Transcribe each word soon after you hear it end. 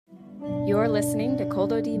You're listening to Kol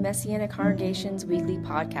Dodi Messianic Congregation's weekly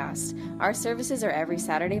podcast. Our services are every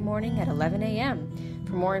Saturday morning at 11 a.m.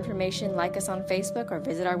 For more information, like us on Facebook or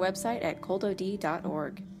visit our website at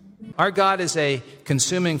koldod.org. Our God is a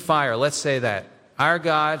consuming fire. Let's say that. Our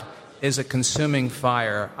God is a consuming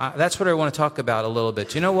fire. That's what I want to talk about a little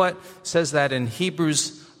bit. You know what? It says that in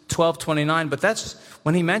Hebrews 12:29, but that's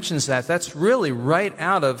when he mentions that, that's really right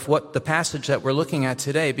out of what the passage that we're looking at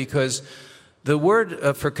today, because the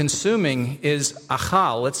word for consuming is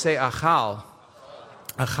achal. Let's say achal.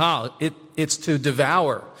 Achal. It's to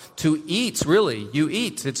devour, to eat, really. You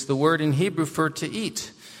eat. It's the word in Hebrew for to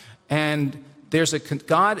eat. And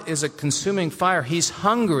God is a consuming fire. He's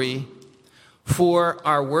hungry for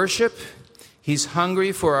our worship. He's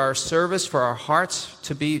hungry for our service, for our hearts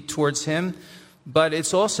to be towards him. But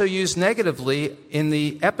it's also used negatively in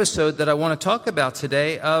the episode that I want to talk about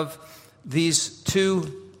today of these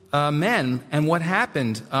two men and what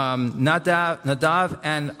happened. Nadav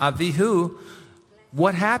and Avihu,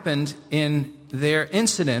 what happened in their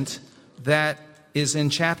incident that is in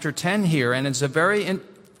chapter 10 here. And it's a very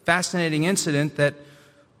fascinating incident that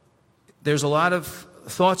there's a lot of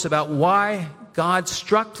thoughts about why God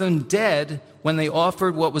struck them dead when they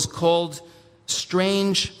offered what was called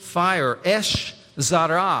strange fire. Esh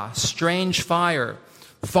Zara, strange fire,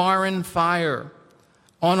 foreign fire,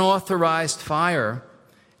 unauthorized fire.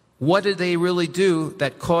 What did they really do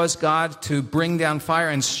that caused God to bring down fire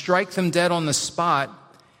and strike them dead on the spot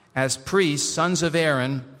as priests, sons of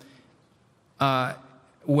Aaron,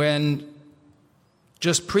 when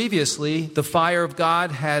just previously the fire of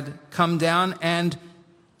God had come down and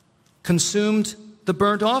consumed the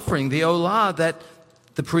burnt offering, the olah that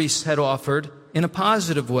the priests had offered in a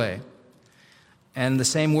positive way? And the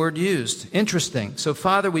same word used. Interesting. So,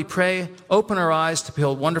 Father, we pray, open our eyes to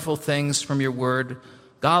behold wonderful things from your word.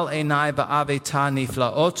 Gal einai ba'aveta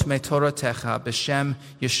niflaot metoratecha b'shem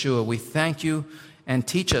Yeshua. We thank you and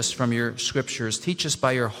teach us from your scriptures. Teach us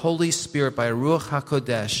by your Holy Spirit, by Ruach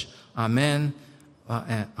HaKodesh. Amen.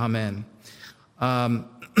 Amen.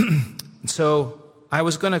 So I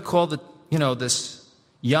was going to call this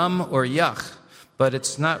yum or yach, but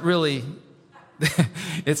it's not really.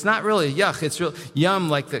 It's not really yach. It's real yum,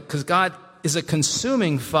 like that, because God is a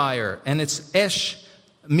consuming fire, and it's esh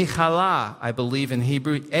michala, I believe in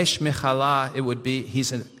Hebrew. Esh michala, it would be.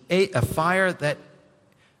 He's a fire that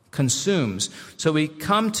consumes. So we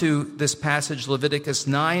come to this passage, Leviticus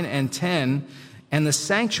 9 and 10, and the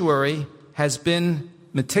sanctuary has been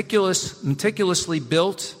meticulously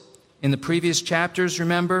built in the previous chapters,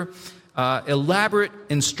 remember? Elaborate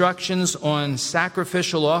instructions on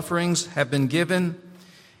sacrificial offerings have been given.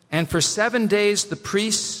 And for 7 days, the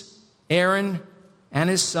priests, Aaron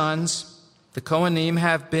and his sons, the Kohanim,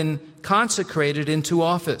 have been consecrated into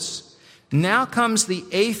office. Now comes the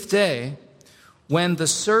 8th day, when the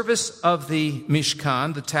service of the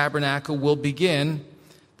Mishkan, the tabernacle, will begin,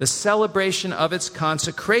 the celebration of its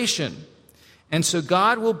consecration. And so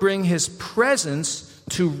God will bring his presence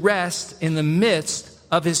to rest in the midst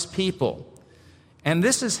of his people. And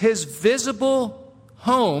this is his visible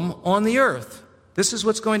home on the earth. This is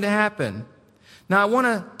what's going to happen. Now I want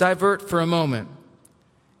to divert for a moment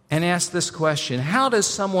and ask this question. How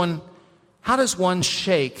does one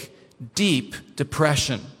shake deep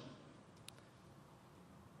depression?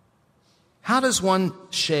 How does one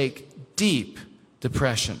shake deep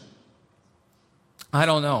depression? I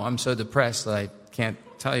don't know. I'm so depressed that I can't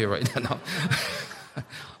tell you right now. No.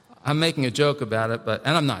 I'm making a joke about it,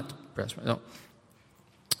 and I'm not depressed. No.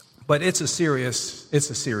 But it's a serious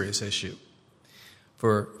issue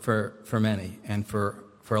for many and for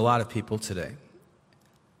a lot of people today.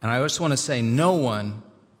 And I just want to say, no one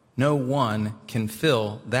can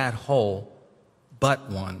fill that hole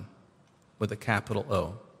but one, with a capital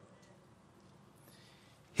O.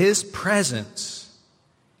 His presence,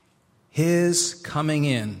 his coming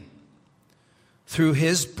in through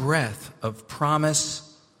his breath of promise,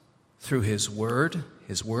 through his word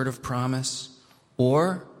of promise,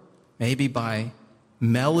 or maybe by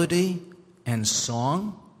melody and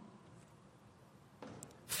song,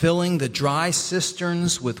 filling the dry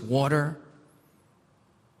cisterns with water,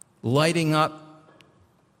 lighting up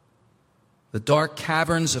the dark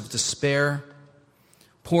caverns of despair,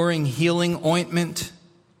 pouring healing ointment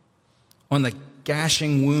on the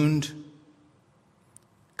gashing wound.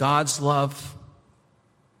 God's love,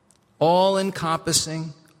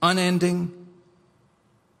 all-encompassing, unending,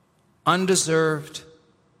 undeserved,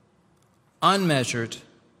 unmeasured,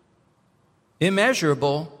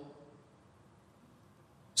 immeasurable,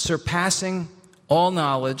 surpassing all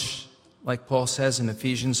knowledge, like Paul says in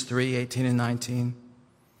Ephesians 3:18 and 19,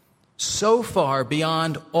 so far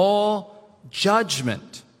beyond all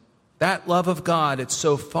judgment. That love of God, it's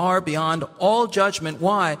so far beyond all judgment.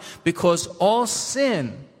 Why? Because all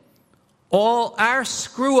sin, all our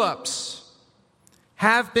screw-ups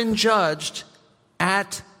have been judged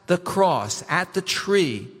at the cross, at the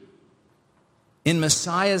tree, in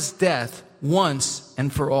Messiah's death once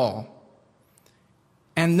and for all.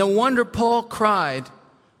 And no wonder Paul cried,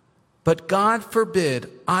 "But God forbid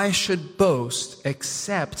I should boast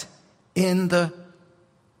except in the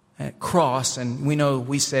cross." And we know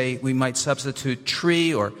we might substitute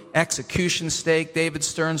tree or execution stake, David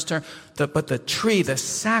Stern's term. But the tree, the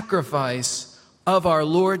sacrifice of our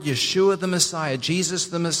Lord Yeshua the Messiah, Jesus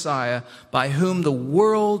the Messiah, by whom the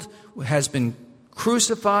world has been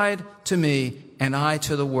crucified to me and I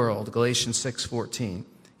to the world. Galatians 6:14.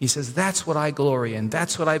 He says, that's what I glory in.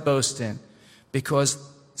 That's what I boast in. Because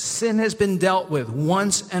sin has been dealt with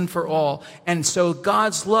once and for all. And so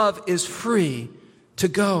God's love is free to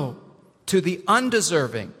go to the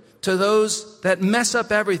undeserving, to those that mess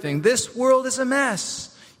up everything. This world is a mess.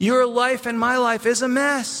 Your life and my life is a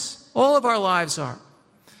mess. All of our lives are.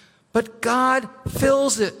 But God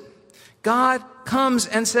fills it. God comes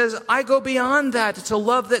and says, I go beyond that. It's a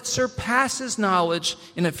love that surpasses knowledge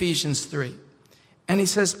in Ephesians 3. And he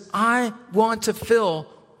says, I want to fill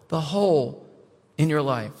the hole in your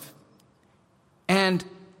life. And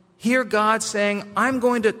hear God saying, I'm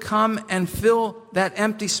going to come and fill that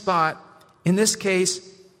empty spot. In this case,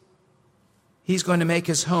 he's going to make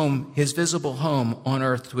his home, his visible home on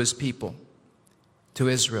earth to his people, to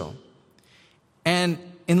Israel. And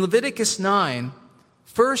in Leviticus 9,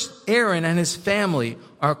 first Aaron and his family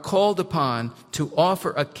are called upon to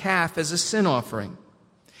offer a calf as a sin offering.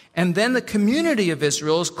 And then the community of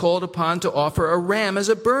Israel is called upon to offer a ram as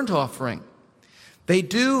a burnt offering. They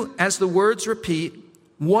do, as the words repeat,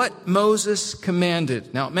 what Moses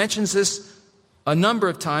commanded. Now, it mentions this a number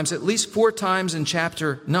of times, at least 4 times in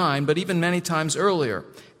chapter 9, but even many times earlier.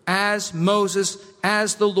 As Moses,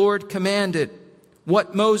 as the Lord commanded.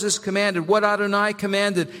 What Moses commanded, what Adonai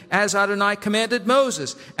commanded, as Adonai commanded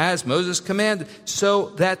Moses, as Moses commanded, so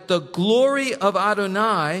that the glory of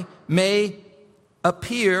Adonai may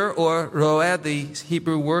appear, or roed, the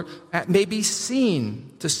Hebrew word, may be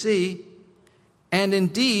seen, to see. And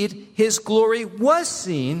indeed, his glory was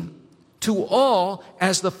seen to all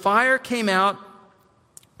as the fire came out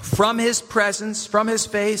from his presence, from his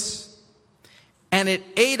face. And it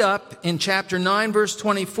ate up, in chapter 9, verse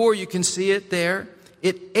 24, you can see it there.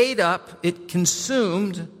 It ate up, it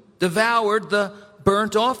consumed, devoured the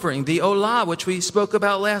burnt offering, the olah, which we spoke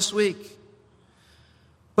about last week.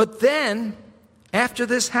 But then, after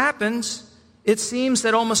this happens, it seems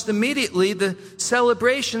that almost immediately the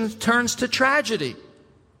celebration turns to tragedy.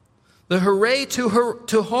 The hooray to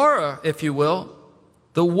horror, if you will.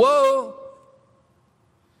 The woe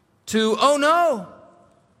to, oh no!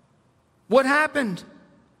 What happened?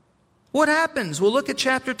 What happens? Well, look at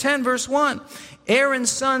chapter 10, verse 1. Aaron's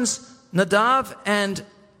sons, Nadav and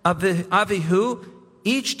Avihu,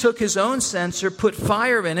 each took his own censer, put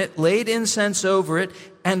fire in it, laid incense over it,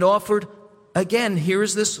 and offered, again, here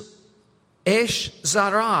is this Esh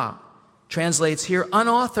Zarah, translates here,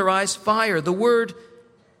 unauthorized fire. The word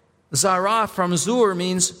Zarah from Zur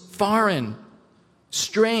means foreign,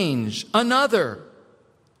 strange, another.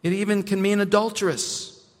 It even can mean adulterous.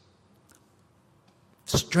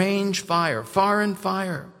 Strange fire, foreign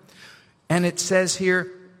fire. And it says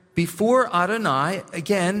here, before Adonai,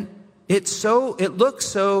 again, it looks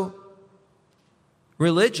so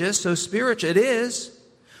religious, so spiritual. It is.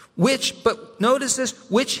 But notice this,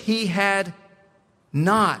 which he had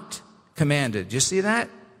not commanded. Do you see that?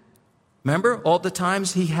 Remember, all the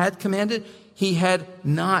times he had commanded, he had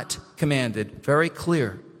not commanded. Very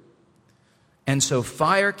clear. And so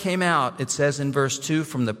fire came out, it says in verse 2,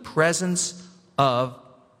 from the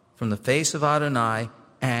face of Adonai,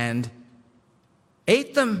 and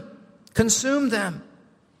ate them, consumed them.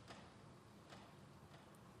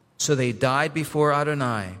 So they died before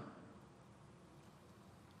Adonai.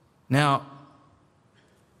 Now,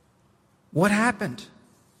 what happened?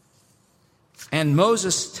 And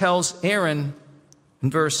Moses tells Aaron in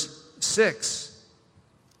verse 6,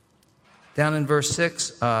 down in verse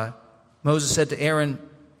 6, Moses said to Aaron,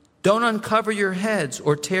 don't uncover your heads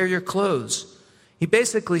or tear your clothes. He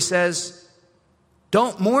basically says,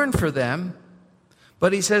 don't mourn for them,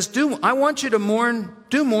 but he says, I want you to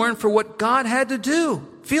mourn for what God had to do.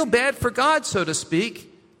 Feel bad for God, so to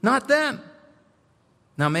speak, not them.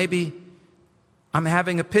 Now maybe I'm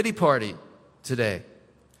having a pity party today.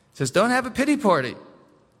 He says, don't have a pity party.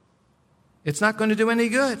 It's not going to do any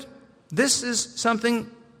good. This is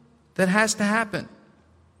something that has to happen.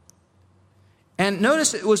 And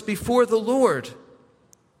notice it was before the Lord.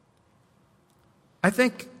 I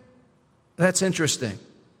think that's interesting.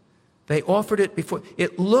 They offered it before.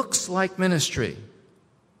 It looks like ministry.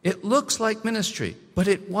 It looks like ministry, but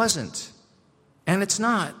it wasn't. And it's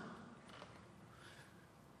not.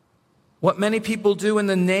 What many people do in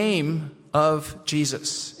the name of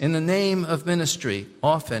Jesus, in the name of ministry,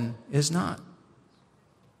 often is not.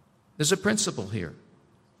 There's a principle here.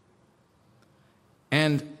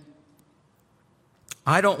 And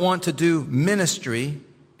I don't want to do ministry,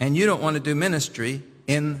 and you don't want to do ministry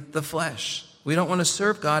in the flesh. We don't want to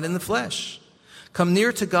serve God in the flesh. Come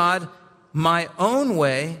near to God my own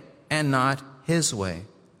way and not his way.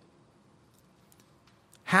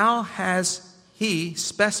 How has he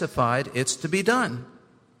specified it's to be done?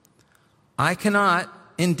 I cannot,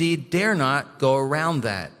 indeed dare not, go around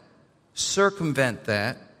that, circumvent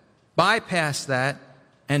that, bypass that,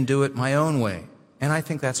 and do it my own way. And I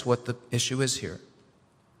think that's what the issue is here.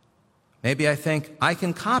 Maybe I think I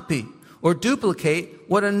can copy or duplicate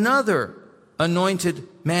what another anointed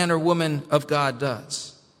man or woman of God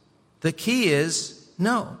does. The key is,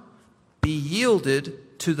 no, be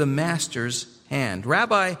yielded to the master's hand.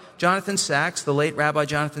 Rabbi Jonathan Sacks, the late Rabbi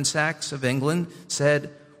Jonathan Sacks of England,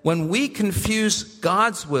 said, when we confuse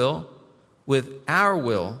God's will with our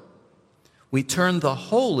will, we turn the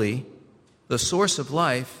holy, the source of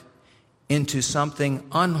life, into something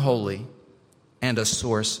unholy and a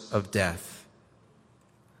source of death.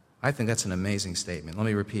 I think that's an amazing statement. Let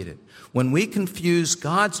me repeat it. When we confuse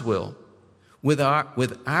God's will with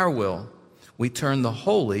our will, we turn the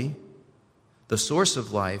holy, the source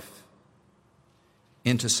of life,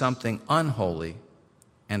 into something unholy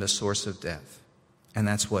and a source of death. And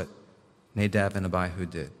that's what Nadab and Abihu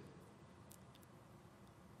did.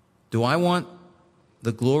 Do I want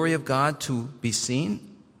the glory of God to be seen?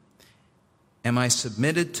 Am I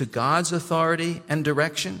submitted to God's authority and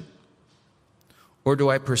direction? Or do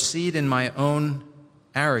I proceed in my own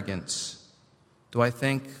arrogance? Do I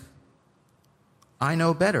think, I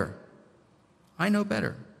know better? I know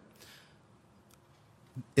better.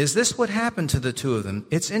 Is this what happened to the two of them?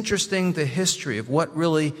 It's interesting, the history of what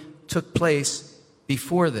really took place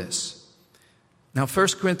before this. Now, 1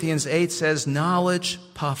 Corinthians 8 says, knowledge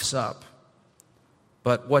puffs up.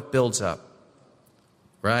 But what builds up?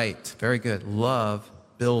 Right, very good. Love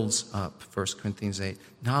builds up, 1 Corinthians 8.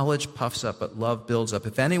 Knowledge puffs up, but love builds up.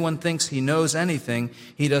 If anyone thinks he knows anything,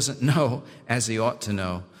 he doesn't know as he ought to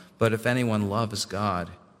know. But if anyone loves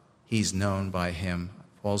God, he's known by him.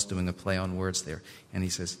 Paul's doing a play on words there. And he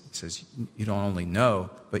says, you don't only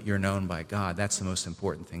know, but you're known by God. That's the most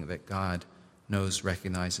important thing, that God knows,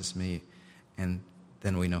 recognizes me, and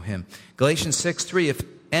then we know him. Galatians 6:3, if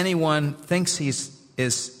anyone thinks he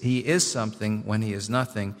is something when he is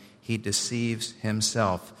nothing, he deceives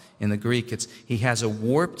himself. In the Greek, he has a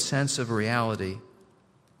warped sense of reality.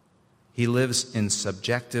 He lives in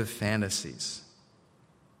subjective fantasies.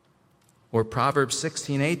 Or Proverbs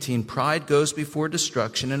 16:18, pride goes before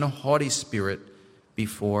destruction and a haughty spirit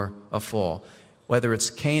before a fall. Whether it's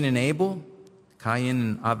Cain and Abel, Cain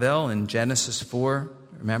and Abel in Genesis 4,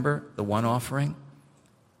 remember the one offering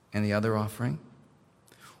and the other offering?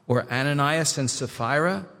 Or Ananias and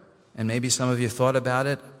Sapphira, and maybe some of you thought about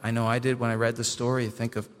it. I know I did when I read the story. You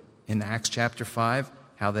think of in Acts chapter 5,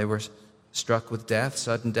 how they were struck with death,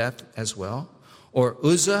 sudden death as well. Or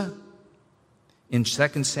Uzzah in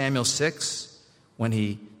 2 Samuel 6, when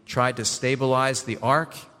he tried to stabilize the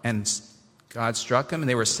ark and God struck him, and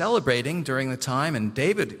they were celebrating during the time, and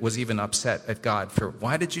David was even upset at God for,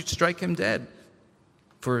 why did you strike him dead?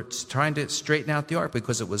 For trying to straighten out the ark,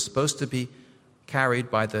 because it was supposed to be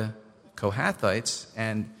carried by the Kohathites,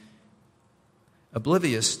 and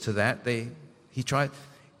oblivious to that, he tried.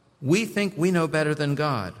 We think we know better than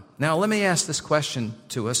God. Now, let me ask this question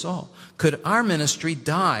to us all. Could our ministry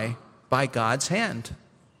die by God's hand?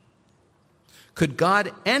 Could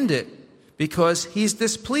God end it because he's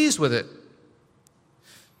displeased with it?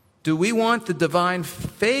 Do we want the divine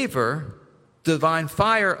fire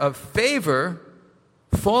of favor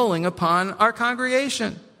falling upon our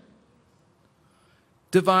congregation?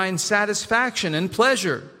 Divine satisfaction and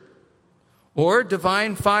pleasure? Or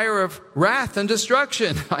divine fire of wrath and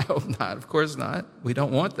destruction? I hope not. Of course not. We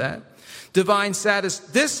don't want that. Divine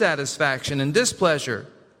dissatisfaction and displeasure.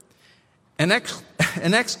 An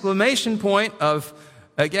exclamation point of,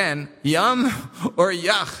 again, yum or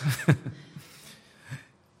yach.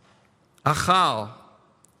 Achal.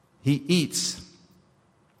 He eats.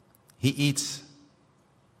 He eats.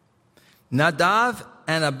 Nadav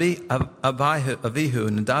and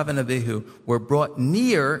Abihu were brought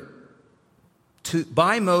near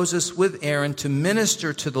by Moses with Aaron to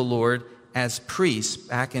minister to the Lord as priests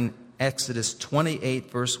back in Exodus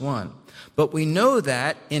 28, verse 1. But we know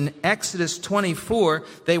that in Exodus 24,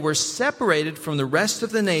 they were separated from the rest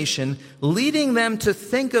of the nation, leading them to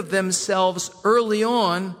think of themselves early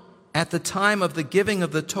on at the time of the giving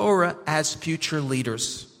of the Torah as future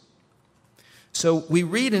leaders. So we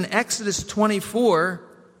read in Exodus 24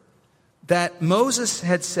 that Moses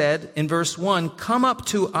had said in verse 1, "Come up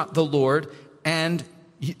to the Lord, and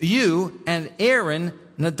you and Aaron,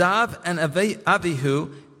 Nadab and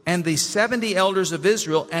Abihu, and the 70 elders of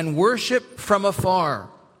Israel, and worship from afar."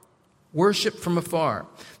 Worship from afar.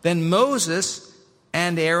 Then Moses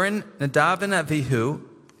and Aaron, Nadab and Abihu,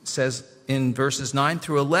 says in verses 9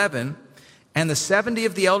 through 11, and the 70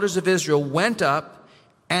 of the elders of Israel went up,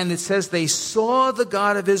 and it says they saw the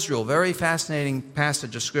God of Israel. Very fascinating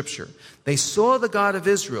passage of Scripture. They saw the God of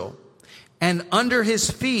Israel, and under his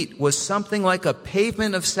feet was something like a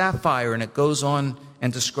pavement of sapphire, and it goes on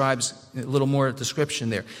and describes a little more description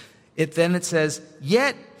there. Then it says,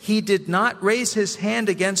 "Yet he did not raise his hand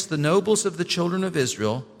against the nobles of the children of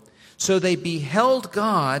Israel. So they beheld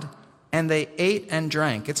God, and they ate and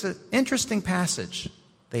drank." It's an interesting passage.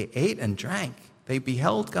 They ate and drank. They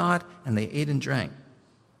beheld God, and they ate and drank.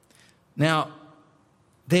 Now,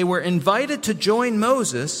 they were invited to join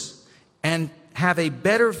Moses and have a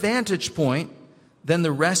better vantage point than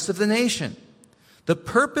the rest of the nation. The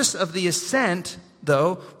purpose of the ascent,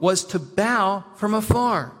 though, was to bow from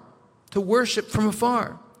afar, to worship from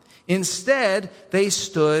afar. Instead, they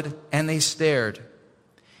stood and they stared.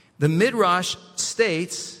 The Midrash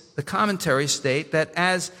states, the commentaries state, that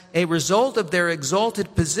as a result of their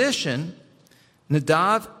exalted position,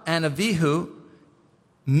 Nadab and Abihu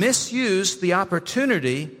misused the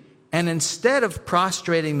opportunity, and instead of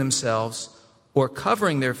prostrating themselves or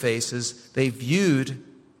covering their faces, they viewed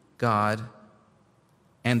God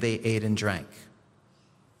and they ate and drank.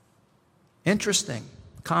 Interesting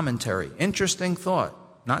commentary, interesting thought.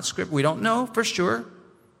 Not script. We don't know for sure,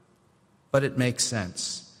 but it makes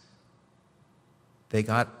sense. They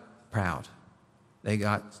got proud.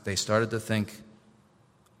 They started to think,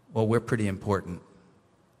 well, we're pretty important.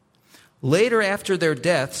 Later, after their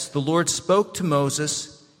deaths, the Lord spoke to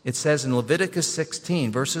Moses, it says in Leviticus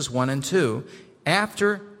 16, verses 1 and 2,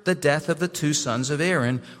 after the death of the two sons of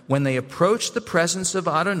Aaron, when they approached the presence of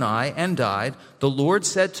Adonai and died, the Lord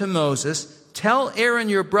said to Moses, "Tell Aaron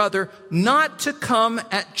your brother not to come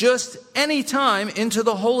at just any time into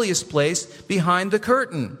the holiest place behind the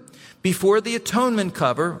curtain, before the atonement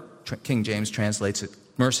cover," King James translates it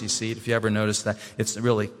mercy seat, if you ever notice that, it's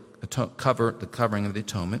really the covering of the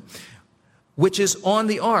atonement, which is on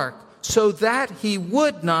the ark, so that he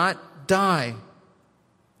would not die.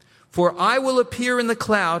 For I will appear in the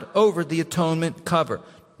cloud over the atonement cover.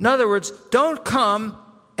 In other words, don't come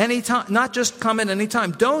anytime, not just come at any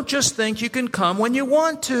time. Don't just think you can come when you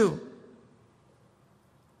want to.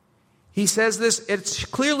 He says this, it's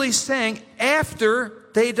clearly saying after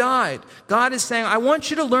they died. God is saying, I want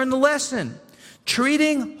you to learn the lesson.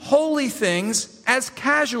 Treating holy things as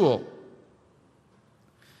casual.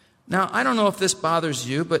 Now, I don't know if this bothers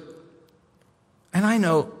you, and I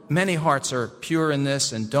know many hearts are pure in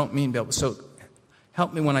this and don't mean, so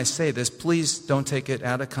help me when I say this. Please don't take it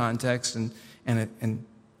out of context, and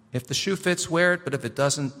if the shoe fits, wear it, but if it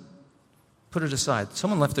doesn't, put it aside.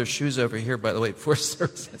 Someone left their shoes over here, by the way, before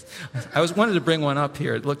services. I wanted to bring one up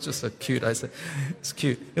here. It looked just so cute. I said, it's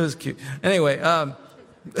cute. It was cute. Anyway,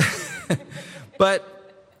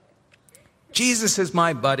 but Jesus is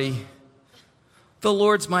my buddy. The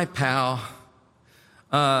Lord's my pal.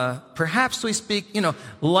 Perhaps we speak,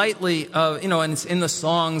 lightly of, and it's in the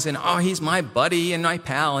songs, and, he's my buddy and my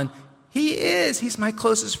pal, and he is. He's my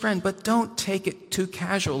closest friend, but don't take it too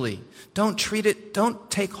casually. Don't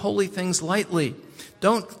take holy things lightly.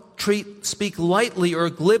 Don't speak lightly or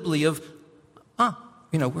glibly of,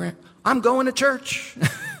 I'm going to church.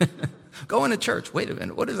 Going to church. Wait a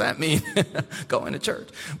minute. What does that mean? Going to church.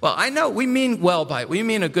 Well, I know we mean well by it. We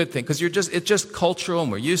mean a good thing because it's just cultural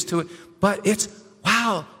and we're used to it. But it's,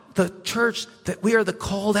 wow, the church, that we are the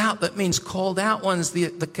called out. That means called out ones, the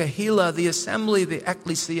kahila, the assembly, the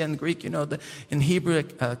ekklesia in Greek, in Hebrew,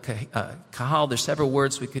 kahal, there's several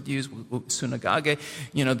words we could use, synagogue,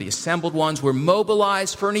 the assembled ones. We're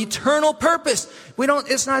mobilized for an eternal purpose.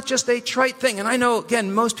 It's not just a trite thing. And I know,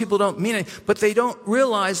 again, most people don't mean it, but they don't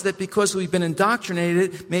realize that because we've been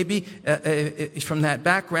indoctrinated, maybe from that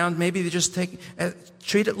background, maybe they just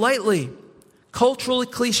treat it lightly. Cultural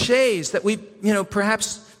cliches that we've,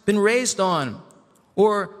 perhaps been raised on.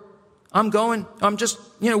 Or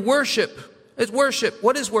worship. It's worship.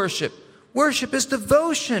 What is worship? Worship is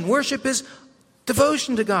devotion. Worship is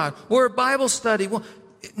devotion to God. Or a Bible study. Well,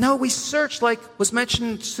 No, we search, like was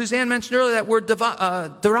mentioned, Suzanne mentioned earlier, that word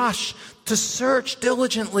darash, to search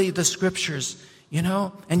diligently the scriptures, you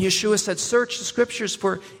know. And Yeshua said, search the scriptures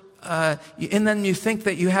and then you think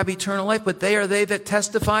that you have eternal life, but they are they that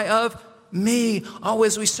testify of me.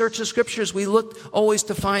 Always we search the scriptures, we look always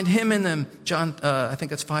to find him in them. John, I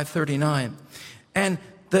think it's 5:39. And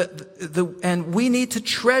and we need to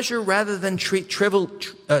treasure rather than treat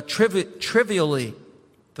trivially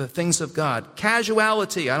the things of God.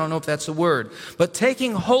 Casuality, I don't know if that's a word, but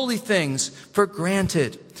taking holy things for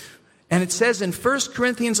granted. And it says in 1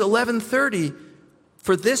 Corinthians 11:30,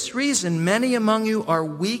 for this reason many among you are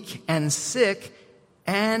weak and sick,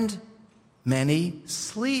 and many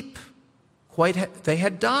sleep. They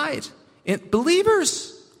had died.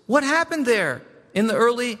 Believers, what happened there in the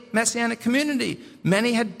early Messianic community?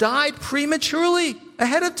 Many had died prematurely,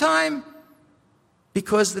 ahead of time,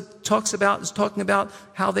 because it's talking about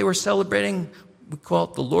how they were celebrating, we call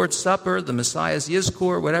it the Lord's Supper, the Messiah's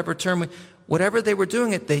Yizkor, whatever they were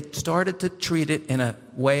doing it, they started to treat it in a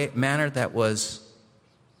manner that was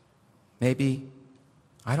maybe,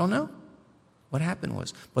 I don't know what happened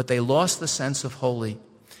was, but they lost the sense of holy,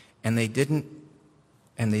 and they didn't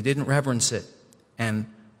reverence it. And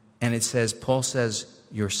it says, Paul says,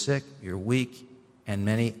 you're sick, you're weak, and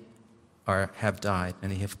many have died.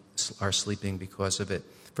 Many are sleeping because of it.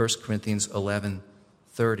 1 Corinthians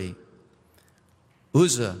 11:30.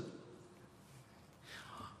 Uzzah,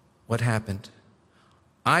 what happened?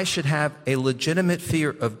 I should have a legitimate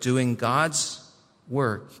fear of doing God's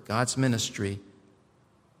work, God's ministry,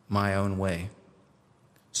 my own way.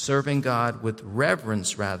 Serving God with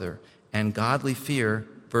reverence, rather, and godly fear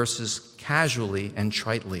versus casually and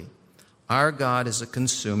tritely. Our God is a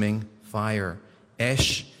consuming fire.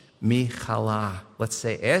 Esh Michala. Let's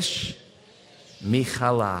say Esh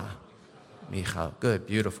Michala. Michal. Good,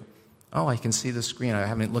 beautiful. Oh, I can see the screen. I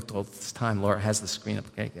haven't looked all this time. Laura has the screen up.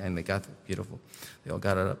 Okay, and they got it. Beautiful. They all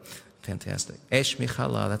got it up. Fantastic. Esh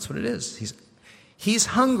Michala. That's what it is. He's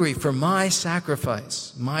hungry for my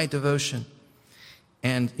sacrifice, my devotion.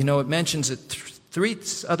 And, you know, it mentions it three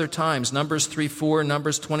other times. Numbers 3:4,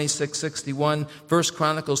 Numbers 26:61, 1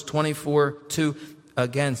 Chronicles 24:2.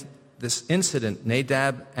 Again, this incident,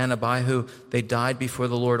 Nadab and Abihu, they died before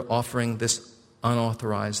the Lord offering this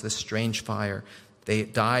unauthorized, this strange fire. They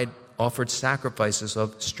died, offered sacrifices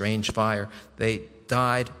of strange fire. They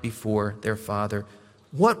died before their father.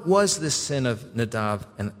 What was the sin of Nadab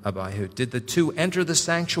and Abihu? Did the two enter the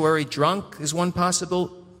sanctuary drunk is one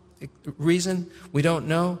possible reason? We don't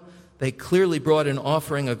know. They clearly brought an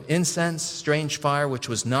offering of incense, strange fire, which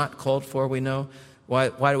was not called for, we know. Why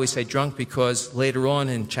do we say drunk? Because later on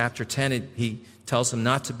in chapter 10, he tells them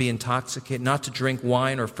not to be intoxicated, not to drink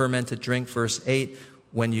wine or fermented drink, verse 8,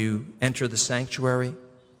 when you enter the sanctuary,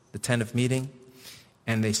 the tent of meeting.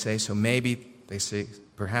 And they say, so maybe, they say,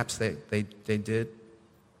 perhaps they did.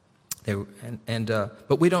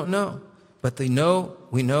 But we don't know. But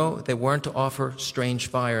we know they weren't to offer strange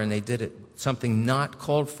fire, and they did it, something not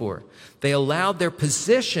called for. They allowed their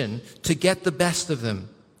position to get the best of them.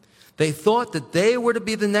 They thought that they were to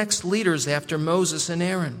be the next leaders after Moses and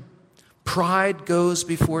Aaron. Pride goes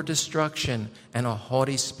before destruction, and a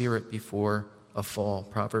haughty spirit before a fall.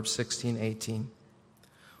 Proverbs 16:18.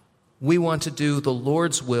 We want to do the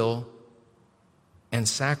Lord's will and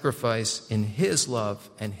sacrifice in His love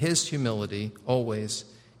and His humility always,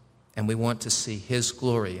 and we want to see His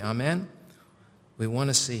glory. Amen? We want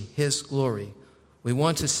to see His glory. We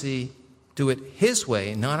want to do it His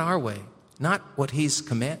way, not our way. Not what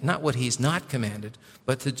He's not commanded,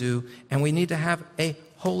 but to do. And we need to have a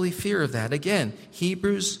holy fear of that. Again,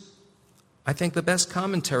 Hebrews, I think the best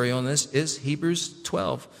commentary on this is Hebrews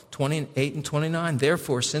 12:28 and 29.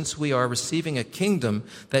 Therefore, since we are receiving a kingdom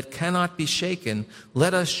that cannot be shaken,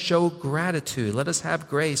 let us show gratitude. Let us have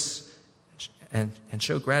grace and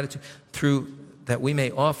show gratitude through that we may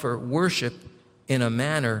offer worship in a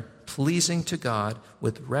manner pleasing to God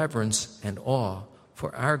with reverence and awe.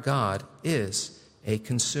 For our God is a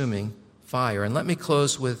consuming fire. And let me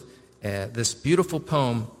close with this beautiful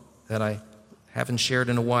poem that I haven't shared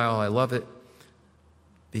in a while. I love it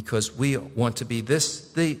because we want to be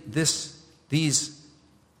these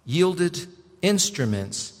yielded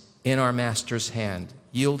instruments in our Master's hand.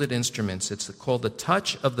 Yielded instruments. It's called The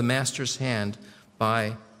Touch of the Master's Hand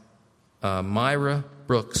by Myra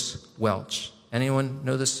Brooks Welch. Anyone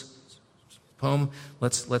know this poem?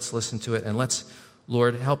 Let's listen to it, and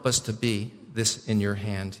Lord, help us to be this in your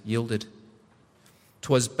hand, yielded.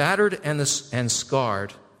 'Twas battered and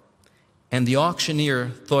scarred, and the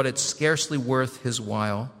auctioneer thought it scarcely worth his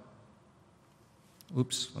while.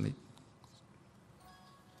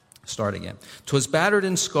 Start again. 'Twas battered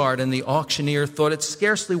and scarred, and the auctioneer thought it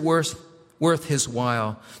scarcely worth his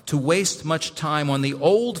while to waste much time on the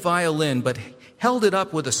old violin, but held it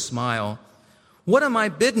up with a smile. "What am I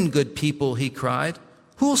bidden, good people?" he cried.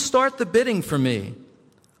 "Who'll start the bidding for me?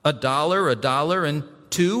 $1, and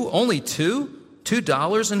two, only two?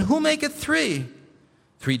 $2, and who'll make it three?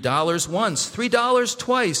 $3 once, $3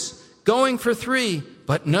 twice, going for three."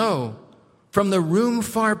 But no, from the room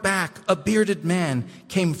far back, a bearded man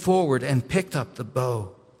came forward and picked up the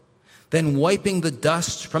bow. Then wiping the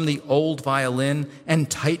dust from the old violin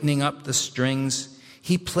and tightening up the strings,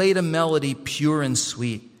 he played a melody pure and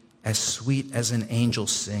sweet as an angel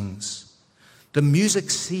sings. The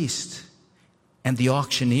music ceased, and the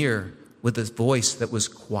auctioneer, with a voice that was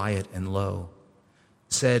quiet and low,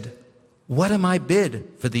 said, "What am I bid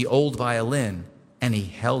for the old violin?" And he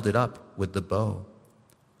held it up with the bow.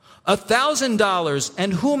 $1,000,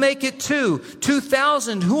 and who'll make it two?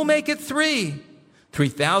 2,000, who'll make it three?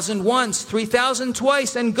 3,000 once, 3,000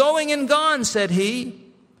 twice, and going and gone, said he.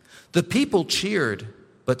 The people cheered,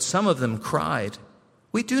 but some of them cried,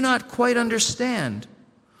 "We do not quite understand.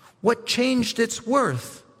 What changed its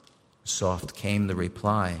worth?" Soft came the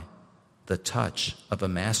reply, "The touch of a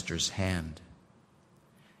master's hand."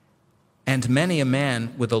 And many a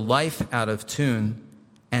man with a life out of tune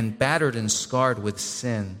and battered and scarred with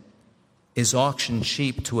sin is auctioned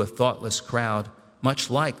cheap to a thoughtless crowd, much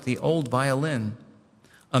like the old violin.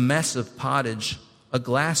 A mess of pottage, a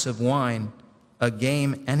glass of wine, a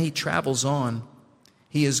game, and he travels on.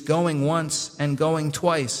 He is going once and going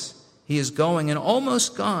twice. He is going and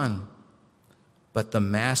almost gone. But the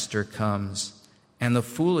master comes, and the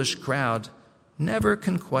foolish crowd never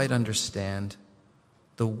can quite understand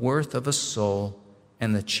the worth of a soul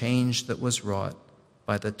and the change that was wrought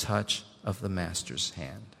by the touch of the master's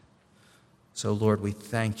hand. So, Lord, we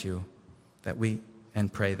thank you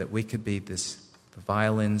and pray that we could be the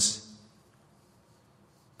violins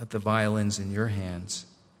in your hands,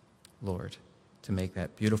 Lord, to make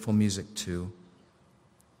that beautiful music too,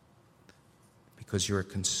 because you're a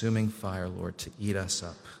consuming fire, Lord, to eat us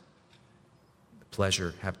up.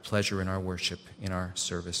 Have pleasure in our worship, in our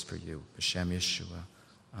service for you. B'Shem Yeshua.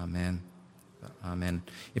 Amen. Amen.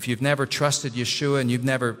 If you've never trusted Yeshua and you've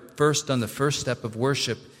never first done the first step of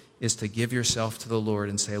worship, is to give yourself to the Lord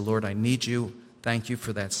and say, "Lord, I need you. Thank you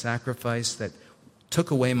for that sacrifice that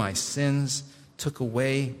took away my sins, took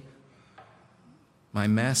away my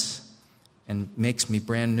mess, and makes me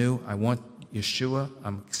brand new. I want Yeshua.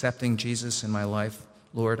 I'm accepting Jesus in my life.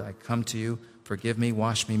 Lord, I come to you. Forgive me,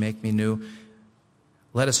 wash me, make me new."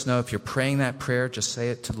 Let us know if you're praying that prayer. Just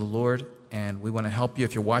say it to the Lord, and we want to help you.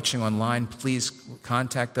 If you're watching online, please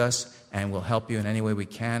contact us, and we'll help you in any way we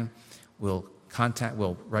can. We'll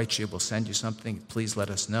write you, we'll send you something. Please let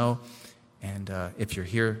us know. And if you're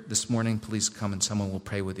here this morning, please come and someone will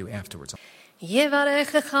pray with you afterwards.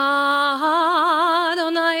 יברכך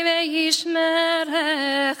אדוני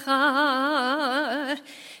וישמרך,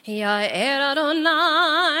 יאר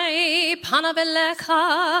אדוני פניו אליך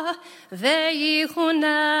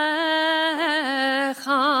ויחונך,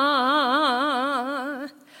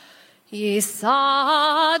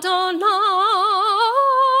 יישא אדוני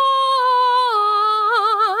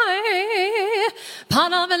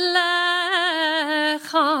פניו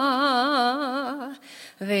אליך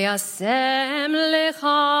וישם לך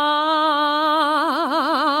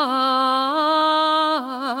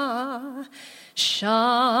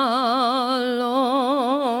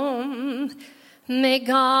shalom. May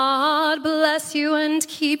God bless you and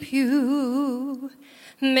keep you.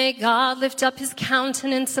 May God lift up his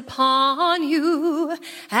countenance upon you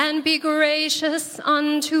and be gracious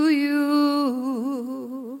unto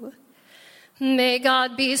you. May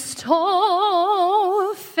God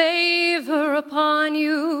bestow favor upon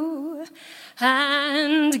you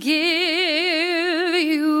and give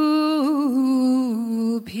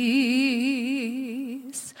you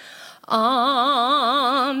peace.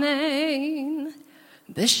 Amen.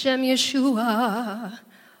 B'Shem Yeshua.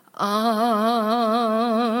 Amen.